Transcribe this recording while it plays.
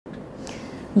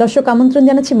দর্শক আমন্ত্রণ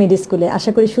জানাচ্ছি মেডিস্কুলে।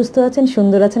 আশা করি সুস্থ আছেন,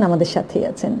 সুন্দর আছেন, আমাদের সাথেই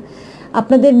আছেন।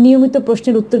 আপনাদের নিয়মিত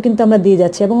প্রশ্নের উত্তর কিন্তু আমরা দিয়ে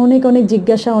যাচ্ছি এবং অনেক অনেক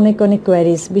জিজ্ঞাসা, অনেক অনেক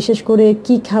কোয়ারিজ, বিশেষ করে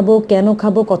কি খাবো, কেন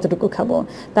খাবো, কতটুকু খাবো।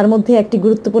 তার মধ্যে একটি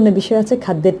গুরুত্বপূর্ণ বিষয় আছে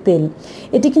খাদ্যের তেল।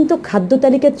 এটি কিন্তু খাদ্য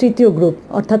তালিকার তৃতীয় গ্রুপ,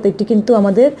 অর্থাৎ এটি কিন্তু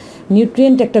আমাদের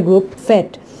নিউট্রিয়েন্ট একটা গ্রুপ,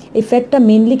 ফ্যাট। এই ফ্যাটটা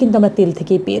মেনলি কিন্তু আমরা তেল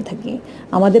থেকেই পেয়ে থাকি।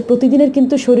 আমাদের প্রতিদিনের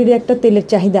কিন্তু শরীরে একটা তেলের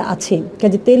চাহিদা আছে,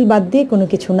 কাজে তেল বাদ দিয়ে কোনো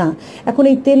কিছু না। এখন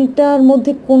এই তেলটার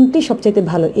মধ্যে কোনটি সবচাইতে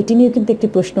ভালো, এটি নিয়েও কিন্তু একটি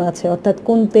প্রশ্ন আছে, অর্থাৎ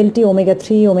কোন তেলটি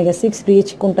ওমেগা-3, ওমেগা-6 রিচ,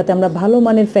 কোনটাতে আমরা ভালো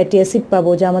মানের ফ্যাটি অ্যাসিড পাবো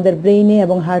যা আমাদের ব্রেইনে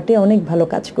এবং হার্টে অনেক ভালো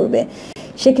কাজ করবে।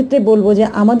 সেক্ষেত্রে বলবো যে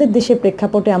আমাদের দেশের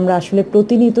প্রেক্ষাপটে আমরা আসলে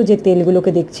প্রতিনিয়ত যে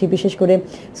তেলগুলোকে দেখছি, বিশেষ করে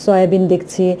সয়াবিন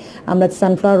দেখছি, আমরা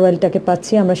সানফ্লাওয়ার অয়েলটাকে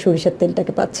পাচ্ছি, আমরা সরিষার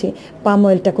তেলটাকে পাচ্ছি, পাম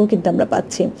অয়েলটাকেও কিন্তু আমরা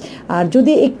পাচ্ছি। আর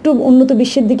যদি একটু উন্নত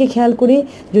বিশ্বের দিকে খেয়াল করি,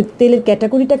 যদি তেলের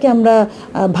ক্যাটাগরিটাকে আমরা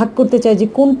ভাগ করতে চাই যে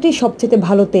কোনটি সবচেয়ে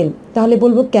ভালো তেল, তাহলে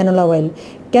বলবো ক্যানোলা অয়েল।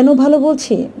 কেন ভালো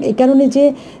বলছি? এই কারণে যে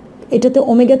এটাতে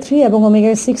ওমেগা-3 এবং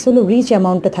ওমেগা-6 হলো রিচ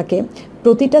অ্যামাউন্টে থাকে।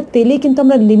 প্রতিটা তেলেই কিন্তু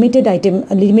আমরা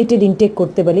লিমিটেড ইনটেক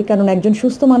করতে পারি, কারণ একজন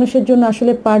সুস্থ মানুষের জন্য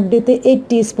আসলে পার ডেতে 8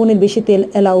 টিস্পুনের বেশি তেল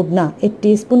অ্যালাউড না। 8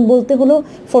 টিস্পুন বলতে হলো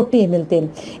 40 ml তেল।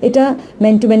 এটা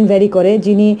ম্যান টু ম্যান ভ্যারি করে।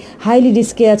 যিনি হাইলি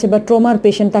রিস্কে আছে বা ট্রমার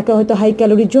পেশেন্ট, তাকে হয়তো হাই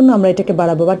ক্যালোরির জন্য আমরা এটাকে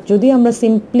বাড়াবো, বাট যদি আমরা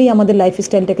সিম্পলি আমাদের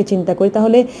লাইফস্টাইলটাকে চিন্তা করি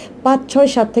তাহলে 5, 6,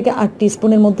 7 থেকে 8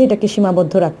 টিস্পুনের মধ্যে এটাকে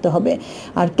সীমাবদ্ধ রাখতে হবে।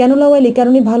 আর ক্যানোলা অয়েল এই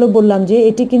কারণেই ভালো বললাম যে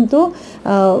এটি কিন্তু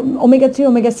ওমেগা-3,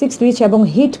 ওমেগা-6 রিচ এবং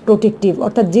হিট প্রোটেক্টিভ,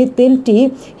 অর্থাৎ যে তেলটি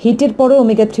হিটের পরে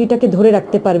ওমেগা-3টাকে ধরে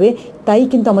রাখতে পারবে, তাই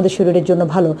কিন্তু আমাদের শরীরের জন্য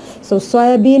ভালো। সো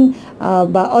সয়াবিন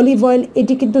বা অলিভ অয়েল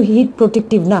এটি কিন্তু হিট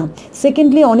প্রোটেক্টিভ না।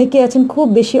 সেকেন্ডলি, অনেকে আছেন খুব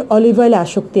বেশি অলিভ অয়েলে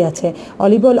আসক্তি আছে।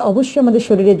 অলিভ অয়েল অবশ্যই আমাদের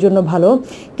শরীরের জন্য ভালো,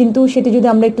 কিন্তু সেটি যদি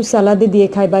আমরা একটু সালাদে দিয়ে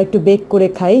খাই বা একটু বেক করে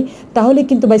খাই, তাহলে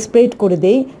কিন্তু বা স্প্রেড করে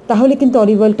দেই, তাহলে কিন্তু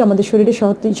অলিভ অয়েলটা আমাদের শরীরে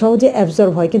সহজে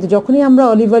অ্যাবজর্ব হয়। কিন্তু যখনই আমরা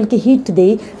অলিভ অয়েলকে হিট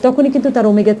দেই, তখনই কিন্তু তার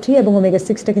ওমেগা-3 এবং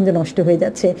ওমেগা-6টা কিন্তু নষ্ট হয়ে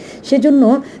যাচ্ছে। সেজন্য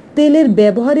তেলের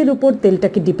ব্যবহারের উপর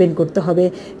তেলটাকে ডিপেন্ড করতে হবে।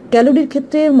 ক্যালোরির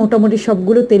ক্ষেত্রে মোটামুটি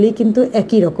সবগুলো তেলেই কিন্তু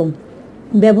একই রকম।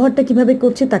 ব্যবহারটা কিভাবে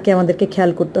করছে তাকে আমাদেরকে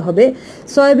খেয়াল করতে হবে।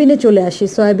 সয়াবিনে চলে আসি।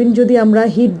 সয়াবিন যদি আমরা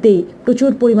হিট দেই,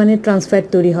 প্রচুর পরিমাণে ট্রান্সফ্যাট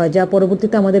তৈরি হয়, যা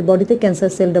পরবর্তীতে আমাদের বডিতে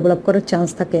ক্যান্সার সেল ডেভেলপ করার চান্স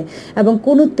থাকে। এবং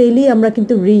কোনো তেলই আমরা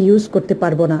কিন্তু রিইউজ করতে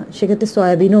পারবো না, সেক্ষেত্রে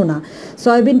সয়াবিনও না।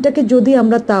 সয়াবিনটাকে যদি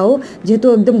আমরা, তাও যেহেতু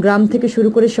একদম গ্রাম থেকে শুরু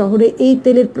করে শহরে এই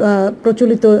তেলের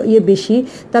প্রচলিত বেশি,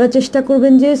 তারা চেষ্টা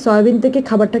করবেন যে সয়াবিন থেকে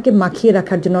খাবারটাকে মাখিয়ে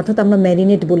রাখার জন্য, অর্থাৎ আমরা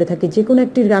ম্যারিনেট বলে থাকি। যে কোনো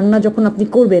একটি রান্না যখন আপনি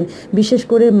করবেন, বিশেষ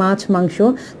করে মাছ, মাংস,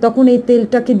 তখন এই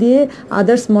তেলটাকে দিয়ে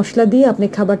আদার্স মশলা দিয়ে আপনি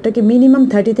খাবারটাকে মিনিমাম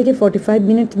 30 থেকে 45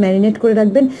 মিনিট ম্যারিনেট করে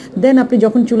রাখবেন। দেন আপনি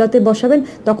যখন চুলাতে বসাবেন,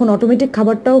 তখন অটোমেটিক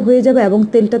খাবারটাও হয়ে যাবে এবং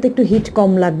তেলটাতে একটু হিট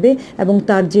কম লাগবে এবং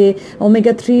তার যে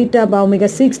ওমেগা-3টা বা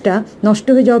ওমেগা-6টা নষ্ট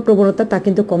হয়ে যাওয়ার প্রবণতা, তা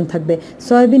কিন্তু কম থাকবে।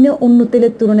 সয়াবিনে অন্য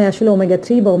তেলের তুলনায় আসলে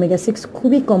ওমেগা-3 বা ওমেগা-6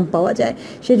 খুবই কম পাওয়া যায়।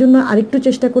 সেজন্য আরেকটু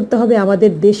চেষ্টা করতে হবে।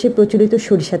 আমাদের দেশে প্রচলিত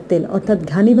সরিষার তেল, অর্থাৎ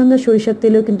ঘানি ভাঙা সরিষার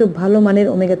তেলেও কিন্তু ভালো মানের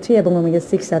ওমেগা-3 এবং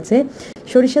ওমেগা-6 আছে।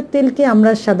 সরিষার তেলকে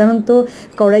আমরা সাধারণত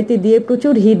কড়াইতে দিয়ে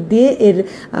প্রচুর হিট দিয়ে এর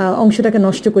অংশটাকে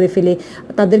নষ্ট করে ফেলে।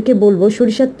 তাদেরকে বলবো,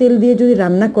 সরিষার তেল দিয়ে যদি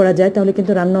রান্না করা যায় তাহলে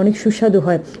কিন্তু রান্না অনেক সুস্বাদু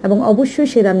হয় এবং অবশ্যই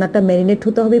সেই রান্নাটা ম্যারিনেট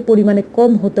হতে হবে, পরিমাণে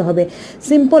কম হতে হবে।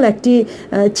 সিম্পল একটি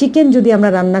চিকেন যদি আমরা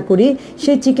রান্না করি,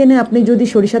 সেই চিকেনে আপনি যদি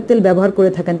সরিষার তেল ব্যবহার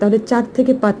করে থাকেন, তাহলে 4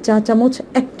 থেকে 5 চা চামচ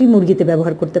একটি মুরগিতে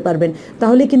ব্যবহার করতে পারবেন।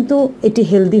 তাহলে কিন্তু এটি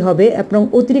হেলদি হবে এবং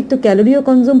অতিরিক্ত ক্যালোরিও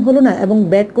কনজিউম হলো না এবং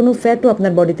ব্যাড কোনো ফ্যাটও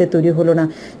আপনার বডিতে তৈরি হলো না।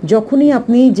 যখনই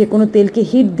আপনি যে কোনো তেলকে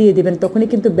হিট দিয়ে দেবেন, তখনই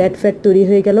কিন্তু ব্যাড ফ্যাট তৈরি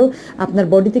হয়ে গেল, আপনার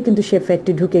বডিতে কিন্তু সে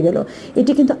ফ্যাটটি ঢুকে গেল।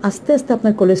 এটি কিন্তু আস্তে আস্তে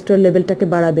আপনার কোলেস্টেরল লেভেলটাকে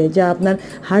বাড়াবে, যা আপনার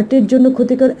হার্টের জন্য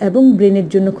ক্ষতিকর এবং ব্রেনের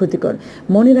জন্য ক্ষতিকর।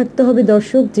 মনে রাখতে হবে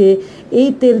দর্শক, যে এই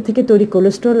তেল থেকে তৈরি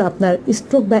কোলেস্টেরল আপনার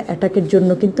স্ট্রোক বা অ্যাটাকের জন্য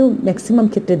কিন্তু ম্যাক্সিমাম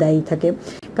ক্ষেত্রে দায়ী থাকে।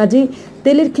 কাজেই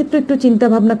তেলের ক্ষেত্রে একটু চিন্তা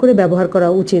ভাবনা করে ব্যবহার করা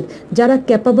উচিত। যারা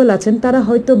ক্যাপাবল আছেন তারা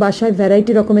হয়তো বাসায়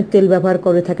ভ্যারাইটি রকমের তেল ব্যবহার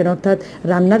করে থাকেন, অর্থাৎ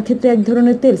রান্নার ক্ষেত্রে এক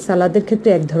ধরনের তেল, সালাদের ক্ষেত্রে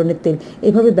এক ধরনের তেল,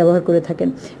 এভাবে ব্যবহার করে থাকেন।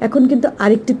 এখন কিন্তু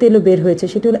আরেকটি তেলও বের হয়েছে,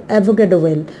 সেটি হলো অ্যাভোকাডো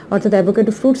অয়েল, অর্থাৎ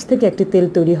অ্যাভোকাডো ফ্রুটস থেকে একটি তেল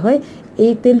তৈরি হয়।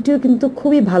 এই তেলটিও কিন্তু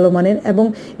খুবই ভালো মানের এবং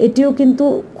এটিও কিন্তু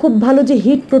খুব ভালো যে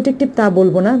হিট প্রোটেক্টিভ তা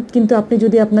বলবো না, কিন্তু আপনি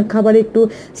যদি আপনার খাবারে একটু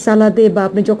সালাদে বা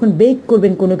আপনি যখন বেক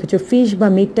করবেন কোনো কিছু, ফিশ বা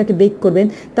মিটটাকে বেক করবেন,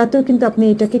 তাতেও কিন্তু আপনি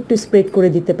এটাকে একটু স্প্রেড করে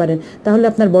দিতে পারেন, তাহলে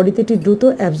আপনার বডিতে এটি দ্রুত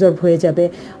অ্যাবজর্ব হয়ে যাবে।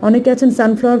 অনেকে আছেন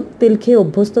সানফ্লাওয়ার তেল খেয়ে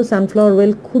অভ্যস্ত। সানফ্লাওয়ার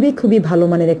অয়েল খুবই ভালো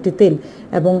মানের একটি তেল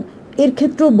এবং এর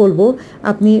ক্ষেত্রেও বলবো,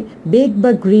 আপনি বেক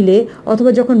বা গ্রিলে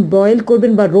অথবা যখন বয়েল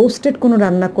করবেন বা রোস্টেড কোনো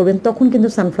রান্না করবেন, তখন কিন্তু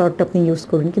সানফ্লাওয়ারটা আপনি ইউজ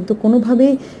করবেন, কিন্তু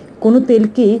কোনোভাবেই কোনো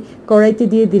তেলকেই কড়াইতে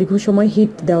দিয়ে দীর্ঘ সময়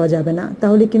হিট দেওয়া যাবে না,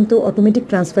 তাহলে কিন্তু অটোমেটিক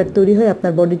ট্রান্সফার তৈরি হয়,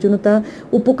 আপনার বডির জন্য তা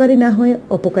উপকারী না হয়ে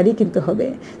অপকারী কিন্তু হবে।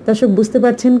 দর্শক বুঝতে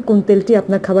পারছেন কোন তেলটি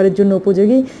আপনার খাবারের জন্য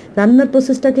উপযোগী। রান্নার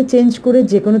প্রসেসটাকে চেঞ্জ করে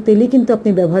যে কোনো তেলই কিন্তু আপনি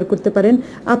ব্যবহার করতে পারেন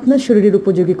আপনার শরীরের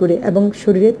উপযোগী করে এবং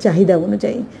শরীরের চাহিদা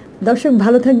অনুযায়ী। দর্শক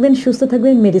ভালো থাকবেন, সুস্থ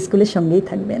থাকবেন, মেডিস্কুলের সঙ্গেই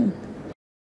থাকবেন।